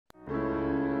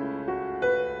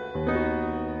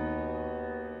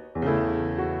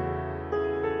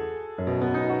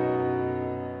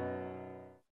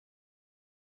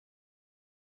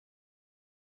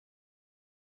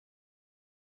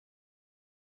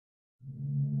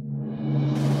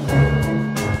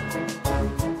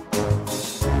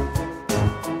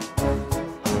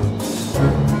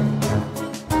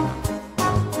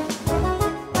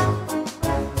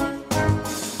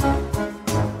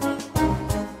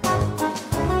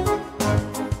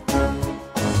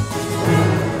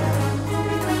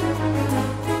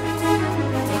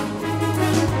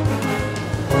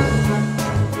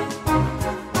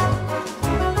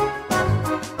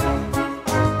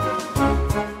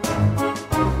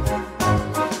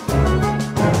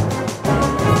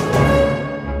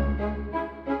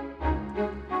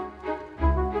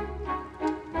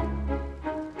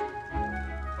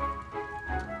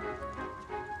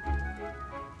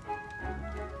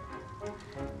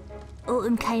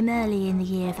Autumn came early in the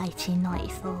year of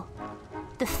 1894.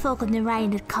 The fog and the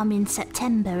rain had come in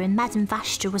September and Madame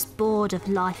Vastra was bored of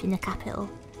life in the capital.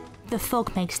 The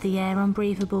fog makes the air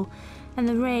unbreathable and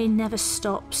the rain never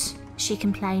stops, she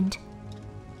complained.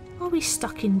 Are we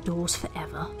stuck indoors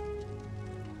forever?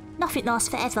 Nothing lasts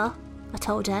forever, I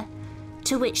told her,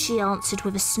 to which she answered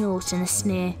with a snort and a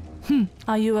sneer.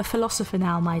 Are you a philosopher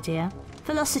now, my dear?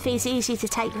 Philosophy's easy to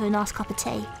take with a nice cup of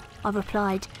tea, I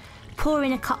replied,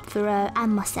 pouring a cup for her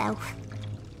and myself.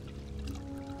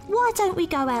 Why don't we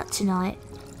go out tonight?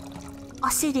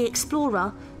 I see the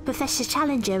explorer, Professor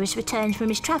Challenger, has returned from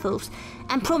his travels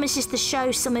and promises to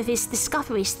show some of his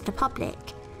discoveries to the public.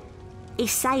 He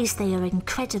says they are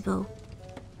incredible.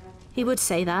 He would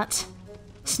say that,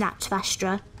 snapped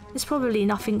Vastra. There's probably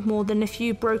nothing more than a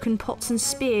few broken pots and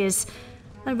spears.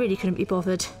 I really couldn't be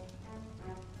bothered.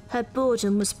 Her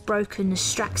boredom was broken as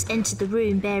Strax entered the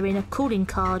room bearing a calling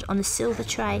card on a silver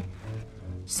tray.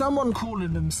 Someone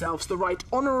calling themselves the Right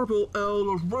Honourable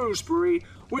Earl of Rosebery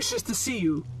wishes to see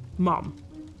you, Mum,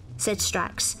 said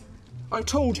Strax. I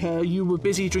told her you were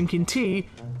busy drinking tea,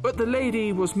 but the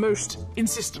lady was most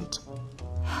insistent.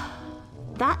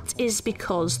 That is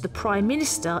because the Prime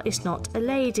Minister is not a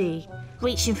lady,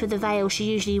 reaching for the veil she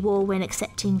usually wore when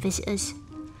accepting visitors.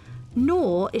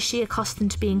 Nor is she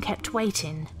accustomed to being kept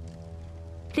waiting.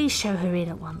 Please show her in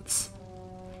at once.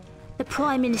 The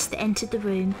Prime Minister entered the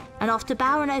room, and after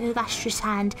bowing over Vastra's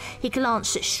hand, he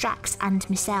glanced at Strax and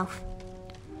myself.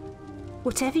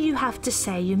 Whatever you have to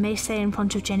say, you may say in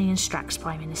front of Jenny and Strax,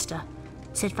 Prime Minister,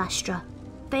 said Vastra.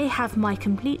 They have my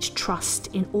complete trust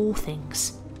in all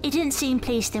things. He didn't seem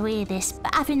pleased to hear this,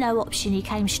 but having no option, he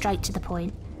came straight to the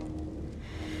point.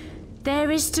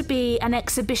 There is to be an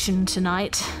exhibition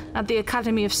tonight at the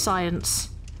Academy of Science.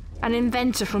 An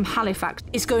inventor from Halifax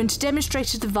is going to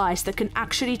demonstrate a device that can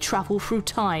actually travel through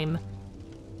time.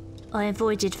 I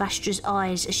avoided Vastra's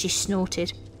eyes as she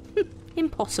snorted.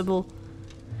 Impossible.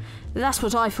 That's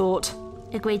what I thought,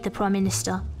 agreed the Prime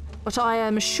Minister. But I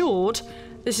am assured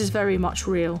this is very much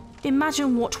real.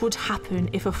 Imagine what would happen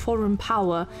if a foreign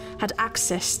power had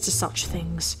access to such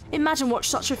things. Imagine what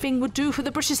such a thing would do for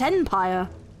the British Empire.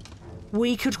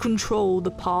 We could control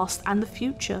the past and the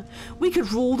future. We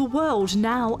could rule the world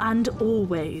now and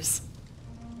always.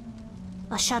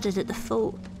 I shuddered at the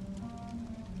thought.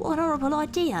 What an horrible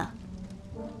idea.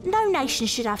 No nation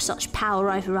should have such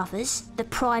power over others. The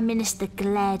Prime Minister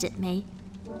glared at me.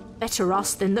 Better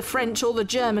us than the French or the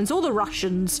Germans or the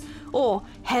Russians, or,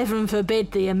 heaven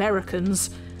forbid, the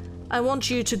Americans. I want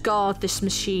you to guard this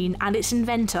machine and its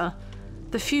inventor.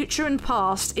 The future and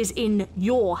past is in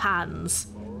your hands.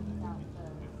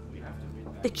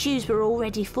 The queues were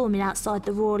already forming outside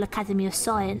the Royal Academy of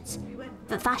Science,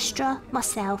 but Vastra,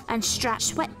 myself and Strax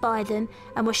swept by them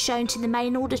and were shown to the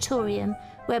main auditorium,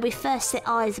 where we first set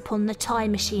eyes upon the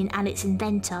time machine and its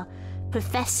inventor,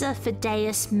 Professor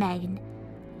Thaddeus Maine,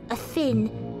 a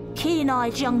thin,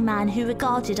 keen-eyed young man who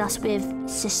regarded us with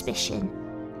suspicion.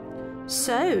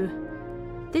 So,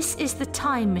 this is the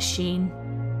time machine.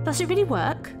 Does it really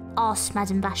work? Asked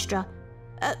Madame Vastra.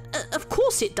 Of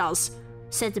course it does,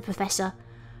 said the Professor.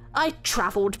 I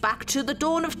travelled back to the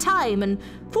dawn of time and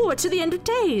forward to the end of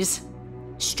days.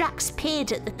 Strax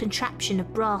peered at the contraption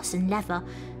of brass and leather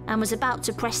and was about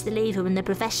to press the lever when the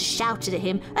Professor shouted at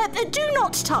him, Do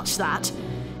not touch that!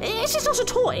 It is not a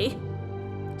toy!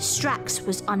 Strax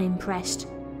was unimpressed.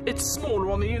 It's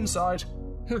smaller on the inside.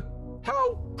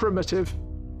 How primitive.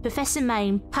 Professor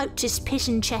Maine poked his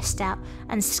pigeon chest out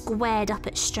and squared up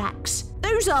at Strax.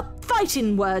 Those are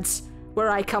fighting words, where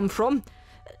I come from.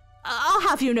 I'll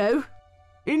have you know.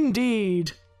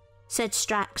 Indeed, said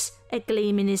Strax, a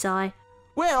gleam in his eye.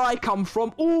 Where I come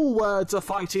from, all words are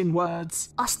fighting words.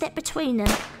 I stepped between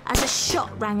them as a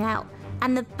shot rang out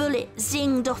and the bullet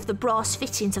zinged off the brass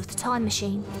fittings of the time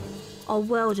machine. I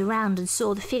whirled around and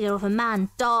saw the figure of a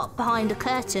man dart behind a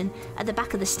curtain at the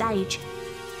back of the stage.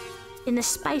 In the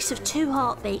space of 2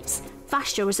 heartbeats,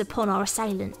 Vastra was upon our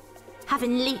assailant,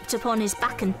 having leaped upon his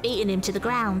back and beaten him to the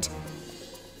ground.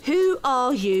 Who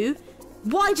are you?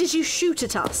 Why did you shoot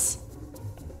at us?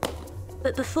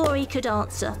 But before he could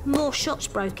answer, more shots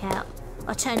broke out.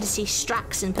 I turned to see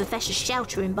Strax and Professor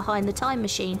sheltering behind the time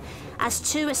machine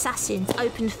as 2 assassins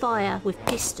opened fire with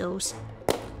pistols.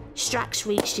 Strax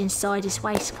reached inside his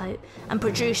waistcoat and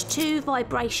produced 2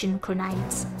 vibration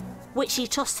grenades, which he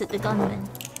tossed at the gunmen.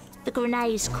 The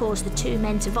grenades caused the 2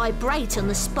 men to vibrate on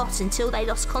the spot until they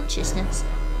lost consciousness.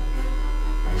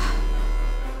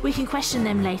 We can question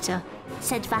them later,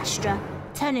 said Vastra,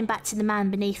 turning back to the man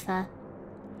beneath her.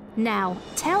 Now,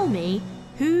 tell me,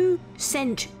 who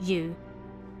sent you?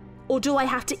 Or do I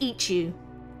have to eat you?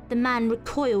 The man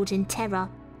recoiled in terror.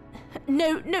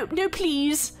 No,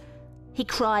 please, he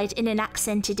cried in an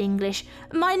accented English.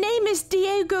 My name is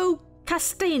Diego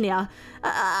Castagna.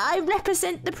 I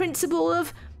represent the principle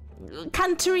of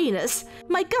Cantarinus.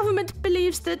 My government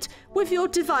believes that with your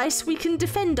device we can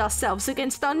defend ourselves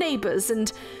against our neighbours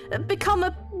and become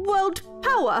a world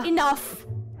power. Enough,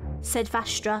 said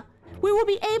Vastra. We will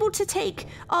be able to take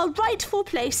our rightful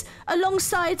place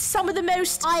alongside some of the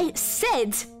most... I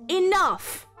said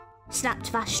enough,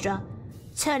 snapped Vastra,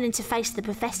 turning to face the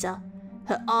Professor,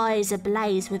 her eyes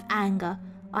ablaze with anger.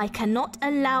 I cannot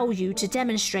allow you to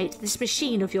demonstrate this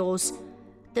machine of yours.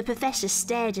 The Professor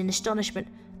stared in astonishment.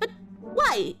 But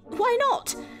why? Why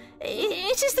not?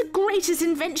 It is the greatest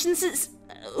invention since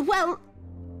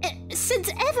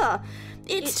ever.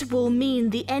 It will mean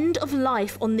the end of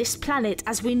life on this planet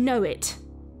as we know it,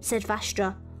 said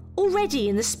Vastra. Already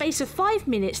in the space of 5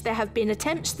 minutes there have been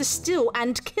attempts to steal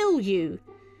and kill you.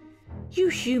 You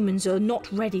humans are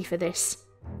not ready for this.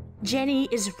 Jenny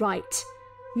is right.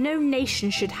 No nation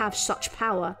should have such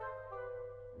power.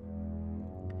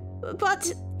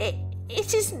 But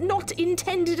it is not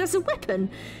intended as a weapon.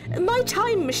 My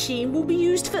time machine will be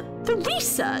used for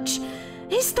research.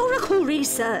 Historical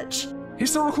research.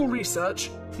 Historical research?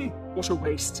 What a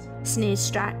waste. Sneered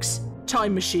Strax.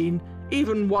 Time machine,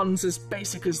 even ones as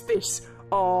basic as this,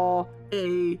 are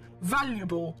a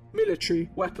valuable military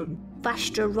weapon.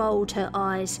 Vastra rolled her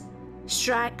eyes.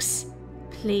 Strax,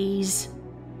 please.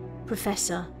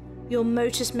 Professor, your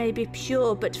motives may be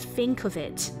pure, but think of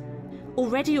it.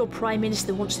 Already your Prime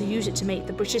Minister wants to use it to make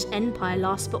the British Empire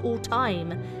last for all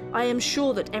time. I am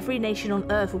sure that every nation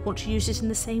on Earth will want to use it in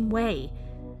the same way.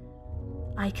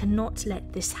 I cannot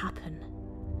let this happen.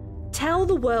 Tell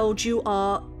the world you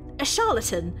are a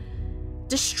charlatan.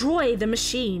 Destroy the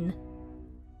machine.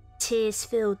 Tears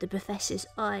filled the Professor's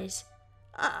eyes.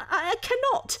 I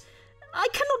cannot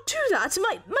do that.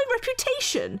 My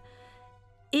reputation.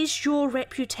 Is your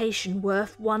reputation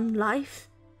worth one life?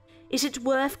 Is it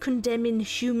worth condemning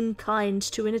humankind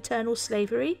to an eternal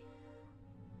slavery?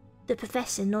 The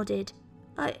Professor nodded.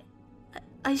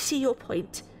 I see your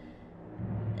point.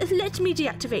 Let me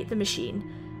deactivate the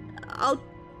machine. I'll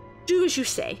do as you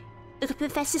say. The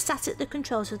Professor sat at the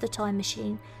controls of the time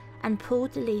machine and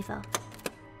pulled the lever.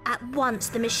 At once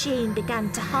the machine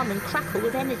began to hum and crackle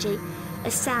with energy.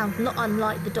 A sound not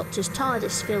unlike the Doctor's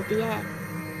TARDIS filled the air.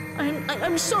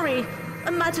 I'm sorry,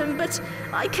 madam, but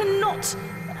I cannot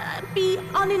be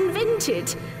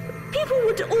uninvented. People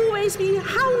would always be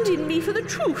hounding me for the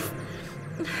truth.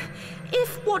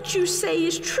 If what you say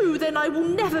is true, then I will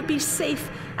never be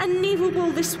safe, and neither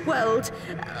will this world.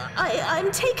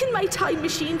 I'm taking my time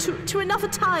machine to another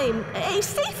time, a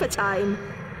safer time.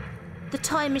 The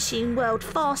time machine whirled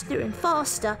faster and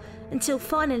faster until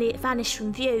finally it vanished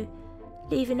from view,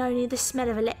 leaving only the smell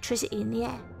of electricity in the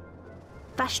air.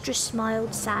 Vastra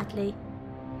smiled sadly.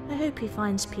 I hope he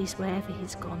finds peace wherever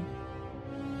he's gone.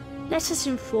 Let us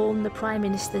inform the Prime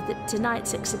Minister that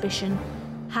tonight's exhibition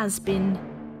has been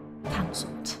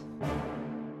cancelled.